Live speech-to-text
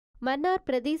மன்னார்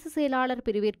பிரதேச செயலாளர்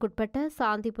பிரிவிற்குட்பட்ட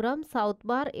சாந்திபுரம்,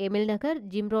 சவுத்பார், எமில் நகர்,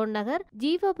 ஜிம்ரோன் நகர்,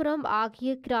 ஜீவபுரம்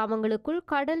ஆகிய கிராமங்களுக்குள்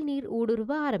கடல் நீர்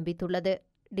ஊடுருவ ஆரம்பித்துள்ளது.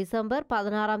 டிசம்பர்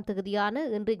 16ஆம் தேதியான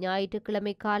இன்று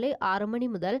ஞாயிற்றுக்கிழமை காலை 6 மணி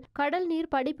முதல் கடல்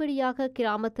நீர் படிப்படியாக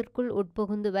கிராமத்திற்குள்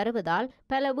உட்புகுந்து வருவதால்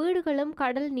பல வீடுகளும்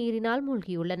கடல் நீரினால்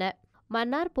மூழ்கியுள்ளன.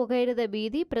 மன்னார் புகையிரத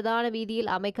வீதி பிரதான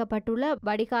வீதியில் அமைக்கப்பட்டுள்ள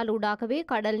வடிகாலூடாகவே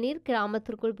கடல் நீர்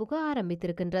கிராமத்திற்குள் புக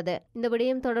ஆரம்பித்திருக்கின்றது. இந்த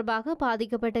விடயம் தொடர்பாக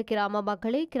பாதிக்கப்பட்ட கிராம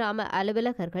மக்களை கிராம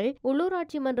அலுவலகர்கள்,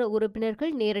 உள்ளூராட்சி மன்ற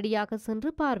உறுப்பினர்கள் நேரடியாக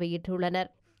சென்று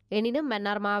பார்வையிட்டுள்ளனர். எனினும்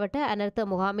மன்னார் மாவட்ட அனர்த்த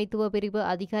முகாமைத்துவ பிரிவு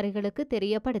அதிகாரிகளுக்கு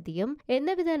தெரியப்படுத்தியும்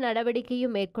எந்தவித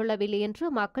நடவடிக்கையும் மேற்கொள்ளவில்லை என்று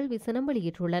மக்கள் விசனம்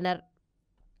வெளியிட்டுள்ளனர்.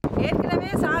 ஏற்கனவே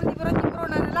சாந்திபுரம்,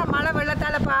 ஜிம்ரோன் எல்லாம் மழை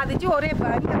வெள்ளத்தால் பாதிச்சு ஒரே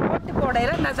ரோட்டு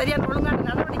போடையில் சரியான ஒழுங்கான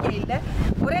நடவடிக்கை இல்லை.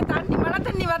 ஒரே தண்ணி, மழை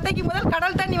தண்ணி வத்தைக்கு முதல்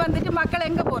கடல் தண்ணி வந்துட்டு மக்கள்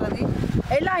எங்கே போகிறது?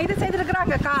 எல்லாம் இது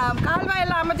செய்திருக்கிறாங்க, கால்வாய்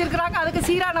எல்லாம் அமைச்சிருக்கிறாங்க. அதுக்கு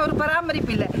சீரான ஒரு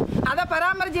பராமரிப்பு இல்லை. அதை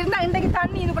பராமரிச்சிருந்தால் இன்றைக்கு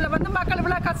தண்ணி இதுக்குள்ளே வந்து மக்கள்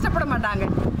இவ்வளோ கஷ்டப்பட மாட்டாங்க.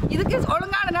 இதுக்கு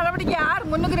ஒழுங்கான நடவடிக்கை யார்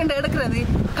முன்னுக்கு 2 எடுக்கிறது?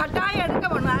 கட்டாயம் எடுக்க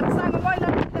வேணும். அரசாங்கமோ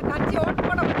இல்லை கட்சி ஓட்டு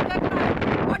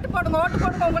போடுங்க, ஓட்டு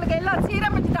போடுங்க, உங்களுக்கு எல்லாம்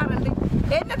சீரமைச்சு தரது.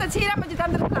 என்னத்தை சீரமைச்சு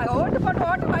தந்துருக்காங்க? ஓட்டு போட்டு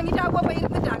ஓட்டு வாங்கிட்டு அவங்க போய்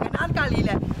இருந்துட்டாங்க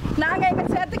நாற்காலியில். நாங்கள்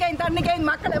எங்கள் சேர்த்துக்கை தண்ணிக்கை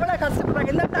மக்கள் எவ்வளோ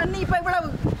கஷ்டப்படுறாங்க. இந்த தண்ணி இப்போ இவ்வளவு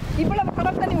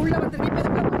கடல் தண்ணி உள்ளே வந்துருக்கு. இப்போ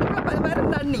இவ்வளோ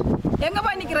வரும் தண்ணி எங்கே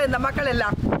போய் நிற்கிறது இந்த மக்கள்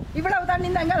எல்லாம்? இவ்வளவு தண்ணி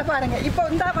இந்த எங்கே பாருங்க, இப்போ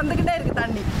இந்த வந்துக்கிட்டே இருக்குது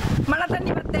தண்ணி. மழை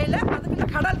தண்ணி வத்தையில் அதுக்குள்ள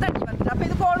கடல் தண்ணி வந்துட்டு. அப்போ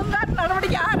இதுக்கு ஒழுங்கான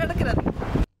நடவடிக்கை யார் எடுக்கிறது?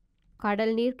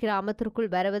 கடல் நீர் கிராமத்திற்குள்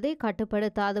வருவதை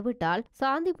கட்டுப்படுத்தாது விட்டால்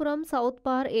சாந்திபுரம்,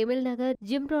 சவுத்பார், எமில் நகர்,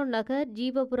 ஜிம்ரோன் நகர்,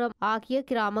 ஜீவபுரம் ஆகிய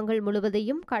கிராமங்கள்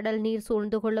முழுவதையும் கடல் நீர்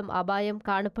சூழ்ந்து கொள்ளும் அபாயம்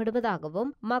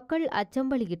காணப்படுவதாகவும் மக்கள்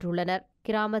அச்சம் வெளியிட்டுள்ளனர்.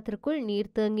 கிராமத்திற்குள்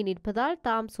நீர் தேங்கி நிற்பதால்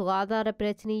தாம் சுகாதார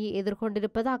பிரச்சினையை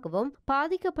எதிர்கொண்டிருப்பதாகவும்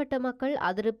பாதிக்கப்பட்ட மக்கள்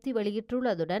அதிருப்தி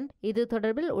வெளியிட்டுள்ளதுடன் இது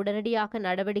தொடர்பில் உடனடியாக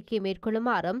நடவடிக்கை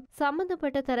மேற்கொள்ளுமாறும்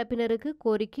சம்பந்தப்பட்ட தரப்பினருக்கு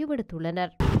கோரிக்கை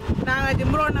விடுத்துள்ளனர். நாங்கள்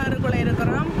ஜிம்ரோன் நகருக்குள்ள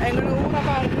இருக்கிறோம். எங்களோட ஊரை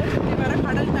பார்த்து சுற்றி வர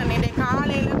கடல் தண்ணி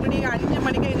காலையில் இப்படி 5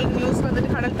 மணிக்கு எங்களுக்கு நியூஸ் வந்துட்டு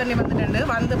கடல் தண்ணி வந்துட்டு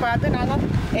வந்து பார்த்து நாங்கள்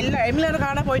எல்லாம்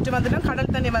எம்எல்ஏருக்கான போயிட்டு வந்துட்டோம்.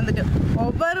 கடல் தண்ணி வந்துட்டு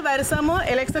ஒவ்வொரு வருஷமும்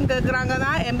எலெக்ஷன் கேட்குறாங்க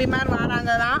தான், எம்பிமார்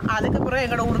வராங்க தான், அதுக்கப்புறம்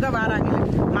எங்களோட ஊருக்கு வராங்க.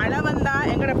 மழை வந்தால்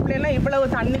எங்களோட பிள்ளைலாம் இவ்வளவு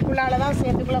தண்ணிக்குள்ளால தான்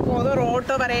சேர்த்துக்குள்ளே போதும்.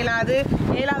 ரோட்டோ வரையிலாது,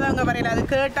 இயலாதவங்க வரையிலாது.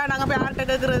 கேட்டால் நாங்கள் போய் யார்கிட்ட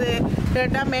கேட்குறது?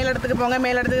 கேட்டால் மேலிடத்துக்கு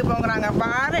போங்கிறாங்க.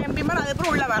 வார எம்பிமார்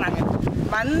அதுக்கப்புறம் உள்ளே வராங்க.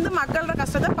 வந்து மக்களோட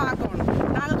கஷ்டத்தை பார்க்கணும்.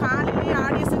 நாங்கள் காலையிலேயே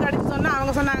ஆடியன்ஸுக்கு அடித்து சொன்னால்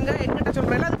அவங்க சொன்னாங்க எங்கிட்ட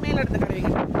சொல்கிறீங்களா அது மேலிடத்துக்கு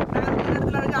கிடைவீங்க. நாங்கள்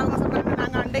மேலிடத்துல வச்சு அவங்க சொல்கிறாங்க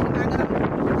நாங்கள் அன்றைக்கு நாங்கள்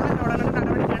உடனே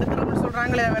நடவடிக்கை எடுக்கிறோம்னு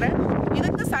சொல்கிறாங்களே தவிர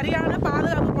இதுக்கு சரியான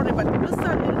பாதுகாப்பு போட இப்போ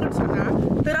புதுசாக இருக்குன்னு சொன்னால்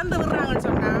திறந்து விடுறாங்கன்னு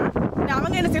சொன்னால்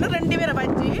அவங்க என்ன செய்யணும்? 2 பேரை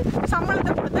வச்சு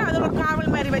சம்பளத்தை கொடுத்து அது ஒரு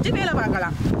காவல் மாதிரி வச்சு வேலை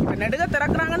பார்க்கலாம். இப்போ நெடுக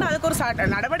திறக்கிறாங்கன்னா அதுக்கு ஒரு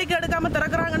நடவடிக்கை எடுக்காமல்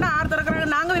திறக்கிறாங்கன்னா யார் திறக்கிறாங்க?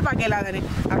 நாங்கள் போய் பார்க்க இல்லாதானே.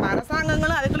 அப்போ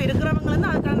அரசாங்கங்களும் அதுக்குள்ள இருக்கிறவங்களும்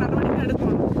தான் அதுக்கான நடவடிக்கை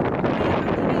எடுக்கணும்.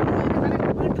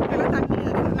 வீட்டுக்கெல்லாம் தண்ணி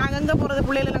நாங்கள் எங்கே போகிறது?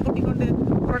 பிள்ளைகளெல்லாம் கூட்டி கொண்டு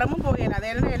ஒரு இடமும் போயிடலாம். அது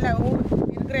என்ன எல்லா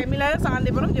இருக்கிற எம்எல்ஏ,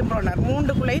 சாந்திபுரம், ஜிம்ரோனர்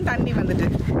 3க்குள்ளேயும் தண்ணி வந்துட்டு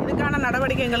இதுக்கான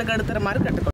நடவடிக்கை எங்களுக்கு எடுத்துகிற மாதிரி கேட்டுக்கணும்.